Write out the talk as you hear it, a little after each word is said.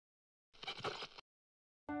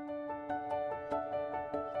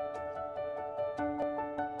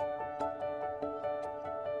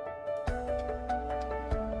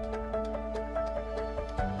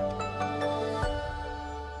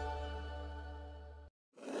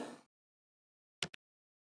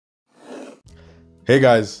Hey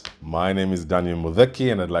guys, my name is Daniel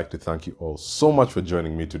Mudheki and I'd like to thank you all so much for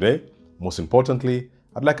joining me today. Most importantly,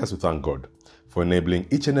 I'd like us to thank God for enabling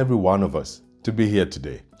each and every one of us to be here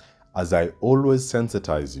today. As I always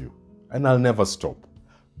sensitize you, and I'll never stop,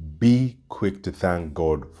 be quick to thank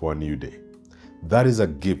God for a new day. That is a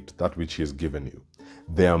gift, that which He has given you.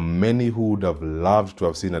 There are many who would have loved to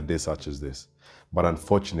have seen a day such as this, but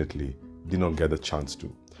unfortunately did not get the chance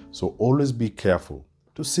to. So always be careful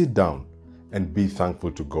to sit down and be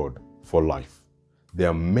thankful to God for life. There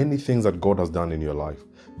are many things that God has done in your life,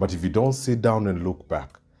 but if you don't sit down and look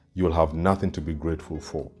back, you will have nothing to be grateful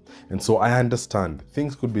for. And so I understand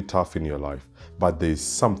things could be tough in your life, but there is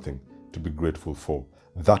something to be grateful for.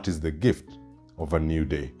 That is the gift of a new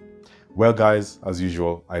day. Well guys, as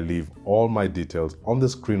usual, I leave all my details on the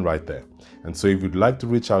screen right there. And so if you'd like to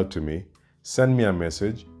reach out to me, send me a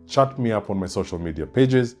message, chat me up on my social media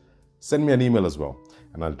pages, send me an email as well,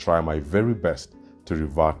 and I'll try my very best to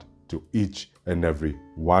revert to each and every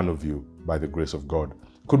one of you by the grace of God.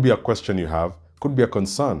 Could be a question you have, could be a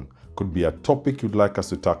concern, could be a topic you'd like us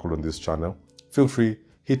to tackle on this channel. Feel free,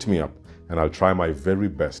 hit me up, and I'll try my very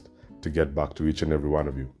best to get back to each and every one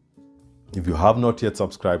of you. If you have not yet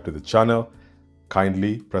subscribed to the channel,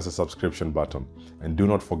 kindly press the subscription button and do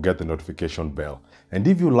not forget the notification bell. And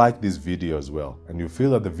if you like this video as well and you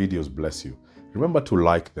feel that the videos bless you, remember to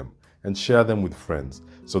like them and share them with friends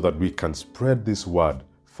so that we can spread this word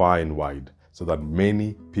far and wide so that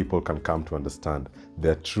many people can come to understand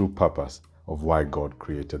their true purpose of why God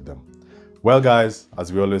created them. Well guys,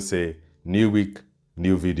 as we always say, new week,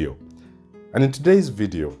 new video. And in today's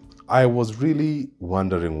video, I was really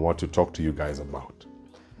wondering what to talk to you guys about.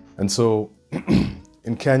 And so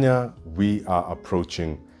in Kenya, we are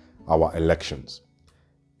approaching our elections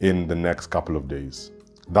in the next couple of days.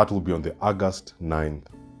 That will be on the August 9th,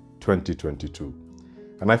 2022.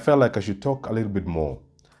 And I felt like I should talk a little bit more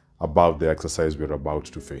about the exercise we're about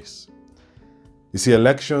to face. You see,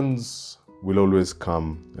 elections will always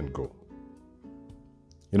come and go.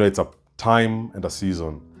 You know, it's a time and a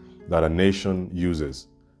season that a nation uses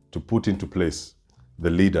to put into place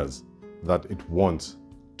the leaders that it wants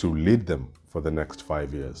to lead them for the next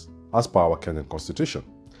 5 years, as per our Kenyan constitution.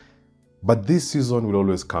 But this season will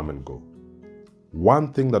always come and go.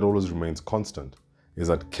 One thing that always remains constant is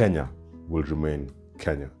that Kenya will remain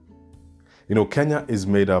Kenya. You know, Kenya is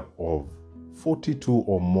made up of 42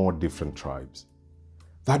 or more different tribes.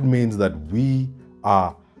 That means that we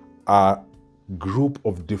are a group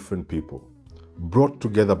of different people brought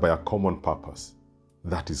together by a common purpose.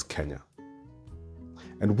 That is Kenya.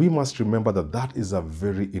 And we must remember that that is a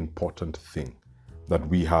very important thing that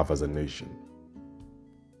we have as a nation.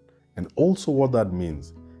 And also what that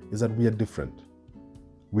means is that we are different.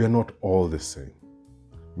 We are not all the same.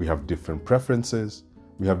 We have different preferences,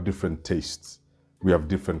 we have different tastes, we have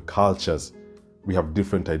different cultures, we have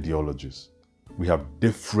different ideologies, we have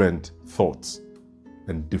different thoughts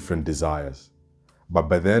and different desires. But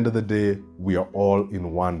by the end of the day, we are all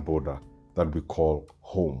in one border that we call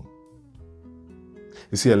home.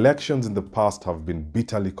 You see, elections in the past have been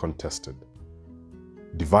bitterly contested,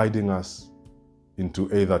 dividing us into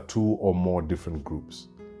either two or more different groups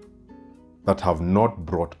that have not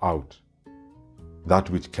brought out that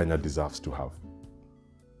which Kenya deserves to have.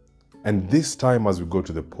 And this time as we go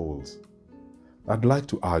to the polls, I'd like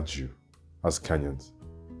to urge you as Kenyans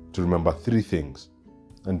to remember three things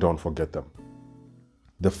and don't forget them.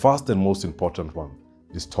 The first and most important one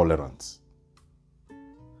is tolerance.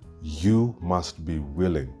 You must be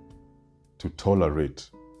willing to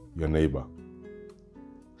tolerate your neighbor.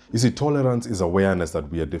 You see, tolerance is awareness that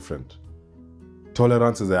we are different.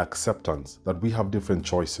 Tolerance is the acceptance that we have different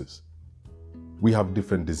choices. We have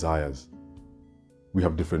different desires. We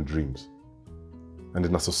have different dreams. And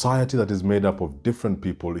in a society that is made up of different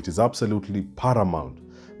people, it is absolutely paramount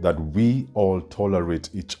that we all tolerate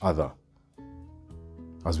each other.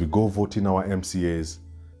 As we go vote in our MCAs,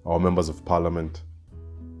 our members of parliament,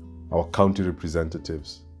 our county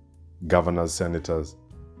representatives, governors, senators,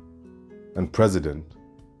 and president,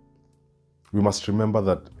 we must remember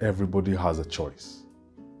that everybody has a choice.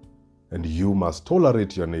 And you must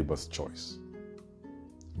tolerate your neighbor's choice.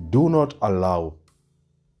 Do not allow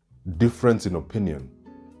difference in opinion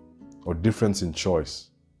or difference in choice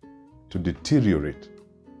to deteriorate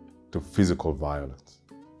to physical violence,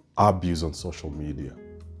 abuse on social media,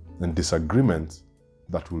 and disagreements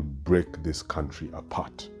that will break this country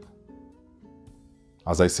apart.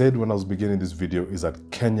 As I said when I was beginning this video, is that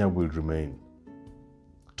Kenya will remain.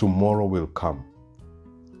 Tomorrow will come.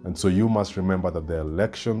 And so you must remember that the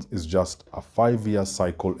elections is just a 5-year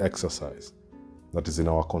cycle exercise that is in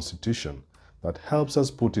our constitution that helps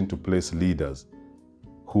us put into place leaders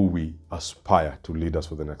who we aspire to lead us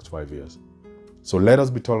for the next 5 years. So let us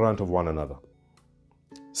be tolerant of one another.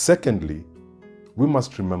 Secondly, we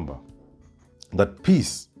must remember that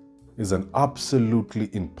peace is an absolutely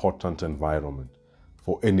important environment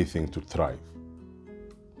for anything to thrive.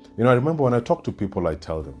 I remember when I talk to people, I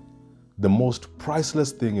tell them, the most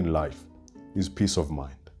priceless thing in life is peace of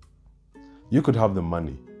mind. You could have the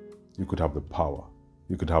money, you could have the power,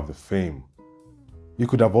 you could have the fame, you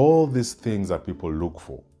could have all these things that people look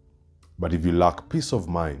for. But if you lack peace of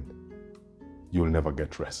mind, you'll never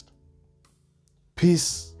get rest.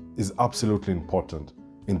 Peace is absolutely important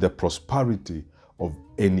in the prosperity of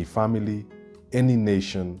any family, any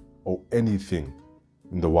nation, or anything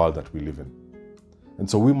in the world that we live in. And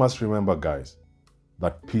so we must remember, guys,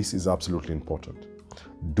 that peace is absolutely important.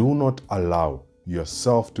 Do not allow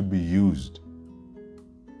yourself to be used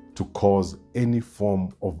to cause any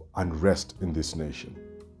form of unrest in this nation.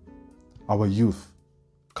 Our youth,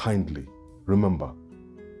 kindly remember,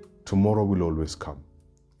 tomorrow will always come.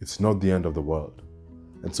 It's not the end of the world.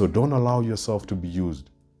 And so don't allow yourself to be used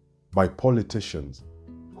by politicians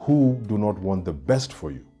who do not want the best for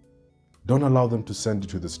you. Don't allow them to send you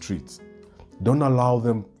to the streets. Don't allow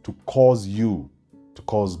them to cause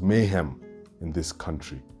mayhem in this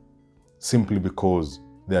country simply because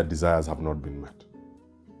their desires have not been met.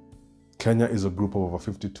 Kenya is a group of over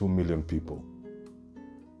 52 million people,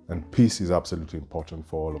 and peace is absolutely important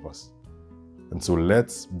for all of us. And so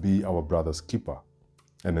let's be our brother's keeper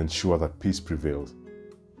and ensure that peace prevails.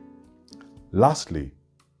 Lastly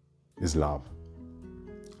is love.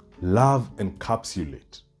 Love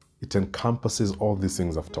encapsulates. It encompasses all these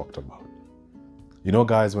things I've talked about.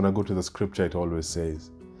 Guys, when I go to the scripture, it always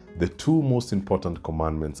says, the two most important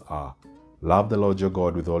commandments are, love the Lord your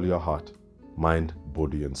God with all your heart, mind,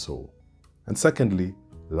 body, and soul. And secondly,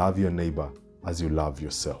 love your neighbor as you love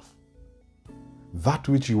yourself. That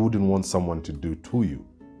which you wouldn't want someone to do to you,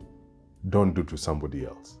 don't do to somebody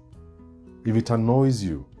else. If it annoys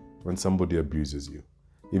you when somebody abuses you,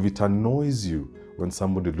 if it annoys you when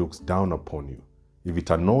somebody looks down upon you, if it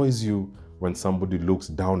annoys you when somebody looks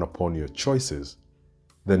down upon your choices,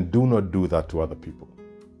 then do not do that to other people.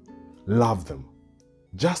 Love them,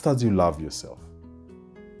 just as you love yourself.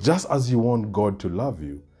 Just as you want God to love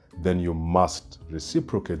you, then you must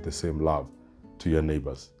reciprocate the same love to your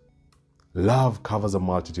neighbors. Love covers a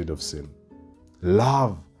multitude of sin.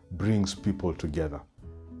 Love brings people together.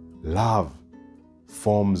 Love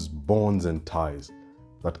forms bonds and ties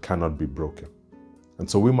that cannot be broken. And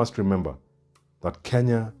so we must remember that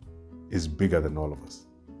Kenya is bigger than all of us.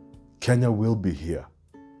 Kenya will be here.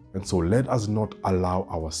 And so let us not allow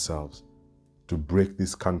ourselves to break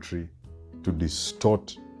this country, to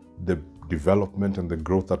distort the development and the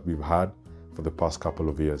growth that we've had for the past couple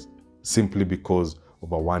of years, simply because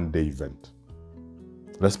of a one-day event.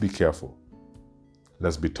 Let's be careful.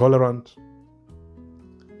 Let's be tolerant.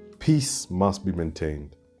 Peace must be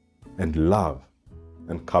maintained, and love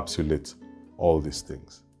encapsulates all these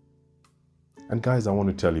things. And guys, I want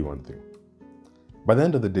to tell you one thing. By the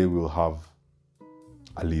end of the day, we'll have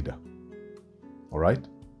a leader. All right?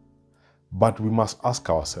 But we must ask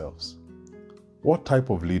ourselves, what type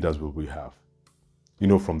of leaders will we have?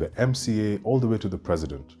 From the MCA all the way to the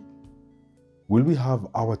president. Will we have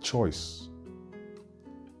our choice?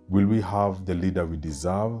 Will we have the leader we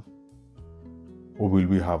deserve? Or will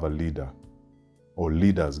we have a leader or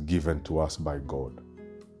leaders given to us by God?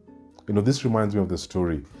 This reminds me of the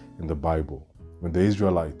story in the Bible when the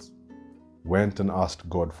Israelites went and asked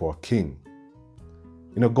God for a king.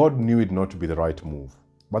 God knew it not to be the right move,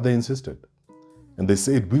 but they insisted. And they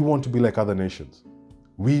said, we want to be like other nations.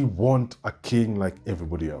 We want a king like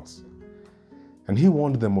everybody else. And he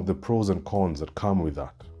warned them of the pros and cons that come with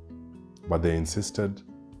that. But they insisted,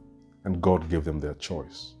 and God gave them their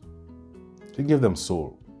choice. He gave them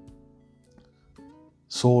Saul.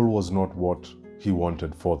 Saul was not what he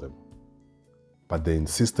wanted for them, but they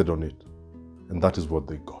insisted on it, and that is what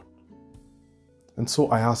they got. And so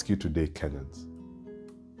I ask you today, Kenyans,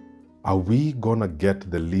 are we going to get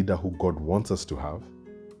the leader who God wants us to have?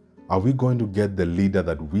 Are we going to get the leader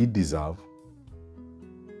that we deserve,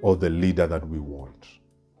 or the leader that we want?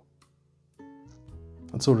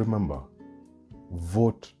 And so remember,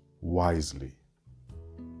 vote wisely,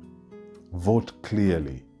 vote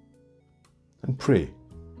clearly, and pray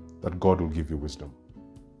that God will give you wisdom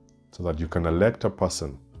so that you can elect a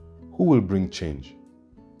person who will bring change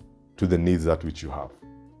to the needs that which you have.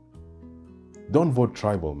 Don't vote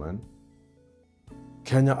tribal, man.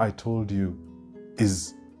 Kenya, I told you,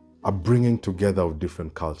 is a bringing together of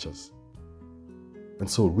different cultures. And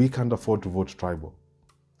so we can't afford to vote tribal.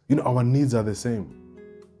 Our needs are the same.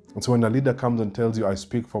 And so when a leader comes and tells you, I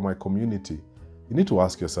speak for my community, you need to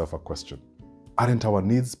ask yourself a question. Aren't our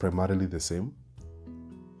needs primarily the same?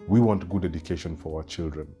 We want good education for our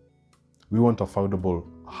children. We want affordable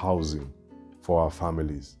housing for our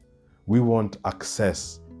families. We want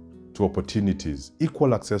access to opportunities,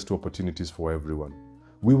 equal access to opportunities for everyone.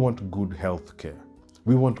 We want good health care.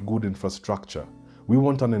 We want good infrastructure. We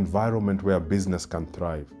want an environment where business can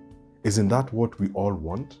thrive. Isn't that what we all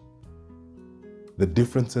want? The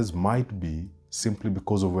differences might be simply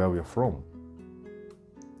because of where we are from.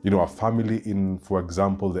 You know, a family in, for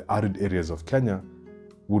example, the arid areas of Kenya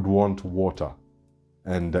would want water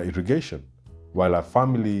and irrigation, while a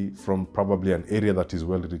family from probably an area that is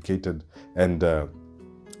well irrigated and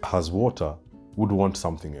has water would want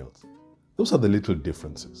something else. Those are the little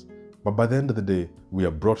differences. But by the end of the day, we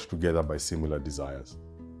are brought together by similar desires,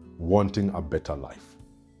 wanting a better life.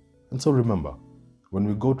 And so remember, when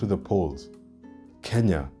we go to the polls,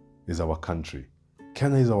 Kenya is our country.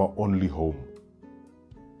 Kenya is our only home.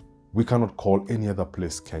 We cannot call any other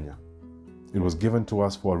place Kenya. It was given to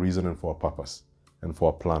us for a reason and for a purpose and for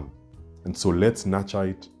a plan. And so let's nurture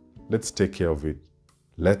it. Let's take care of it.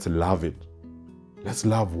 Let's love it. Let's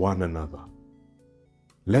love one another.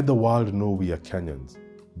 Let the world know we are Kenyans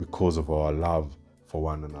because of our love for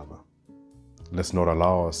one another. Let's not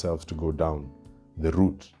allow ourselves to go down the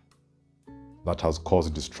route that has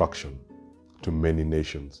caused destruction to many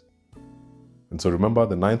nations. And so remember,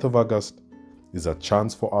 the 9th of August is a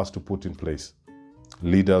chance for us to put in place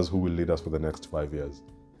leaders who will lead us for the next 5 years.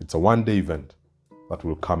 It's a one-day event that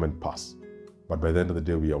will come and pass. But by the end of the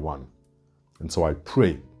day, we are one. And so I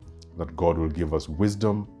pray that God will give us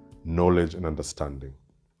wisdom, knowledge, and understanding.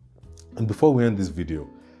 And before we end this video,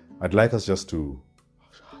 I'd like us just to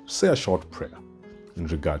say a short prayer in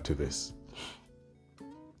regard to this.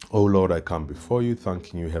 Oh Lord, I come before you,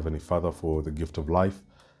 thanking you, Heavenly Father, for the gift of life.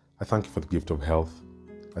 I thank you for the gift of health.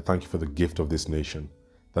 I thank you for the gift of this nation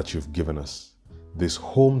that you've given us, this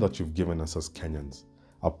home that you've given us as Kenyans,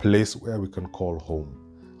 a place where we can call home,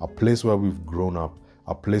 a place where we've grown up,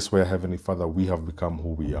 a place where, Heavenly Father, we have become who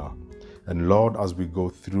we are. And Lord, as we go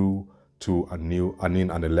through to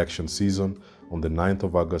an election season on the 9th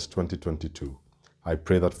of August 2022, I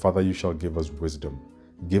pray that, Father, you shall give us wisdom,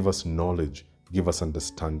 give us knowledge, give us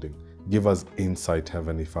understanding, give us insight,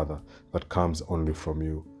 Heavenly Father, that comes only from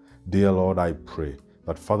you. Dear Lord, I pray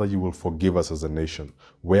that, Father, you will forgive us as a nation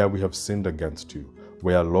where we have sinned against you,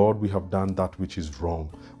 where, Lord, we have done that which is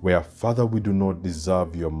wrong, where, Father, we do not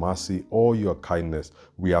deserve your mercy or your kindness.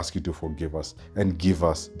 We ask you to forgive us and give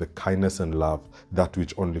us the kindness and love, that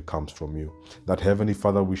which only comes from you. That, Heavenly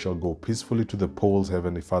Father, we shall go peacefully to the polls,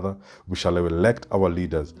 Heavenly Father. We shall elect our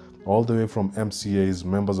leaders, all the way from MCAs,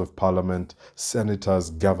 members of parliament, senators,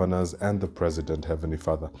 governors, and the president, Heavenly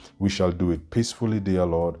Father. We shall do it peacefully, dear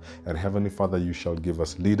Lord, and Heavenly Father, you shall give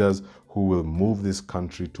us leaders who will move this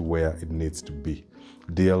country to where it needs to be.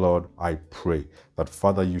 Dear Lord, I pray that,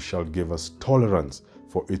 Father, you shall give us tolerance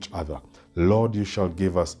for each other. Lord, you shall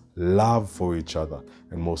give us love for each other.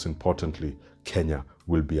 And most importantly, Kenya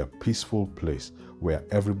will be a peaceful place where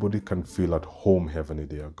everybody can feel at home, Heavenly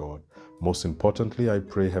dear God. Most importantly, I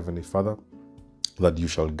pray, Heavenly Father, that you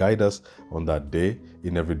shall guide us on that day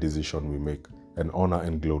in every decision we make, and honor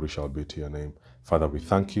and glory shall be to your name. Father, we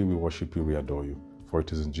thank you, we worship you, we adore you. For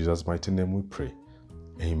it is in Jesus' mighty name we pray.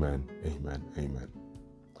 Amen, amen, amen.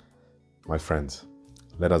 My friends,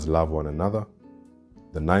 let us love one another.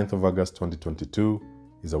 The 9th of August 2022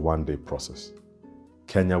 is a one-day process.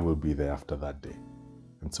 Kenya will be there after that day.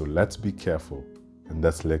 And so let's be careful and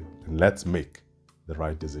let's make the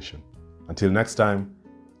right decision. Until next time,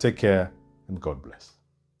 take care and God bless.